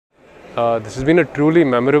This has been a truly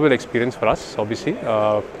memorable experience for us. Obviously,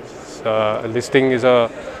 listing is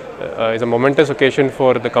a momentous occasion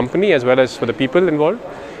for the company as well as for the people involved,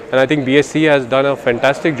 and I think BSE has done a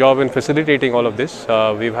fantastic job in facilitating all of this.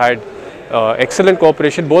 We've had excellent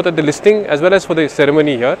cooperation both at the listing as well as for the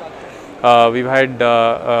ceremony here. We've had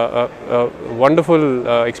a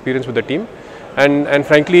wonderful experience with the team. And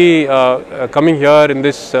frankly, coming here in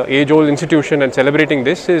this age-old institution and celebrating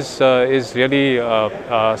this is really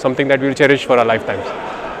something that we will cherish for our lifetimes.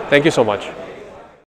 Thank you so much.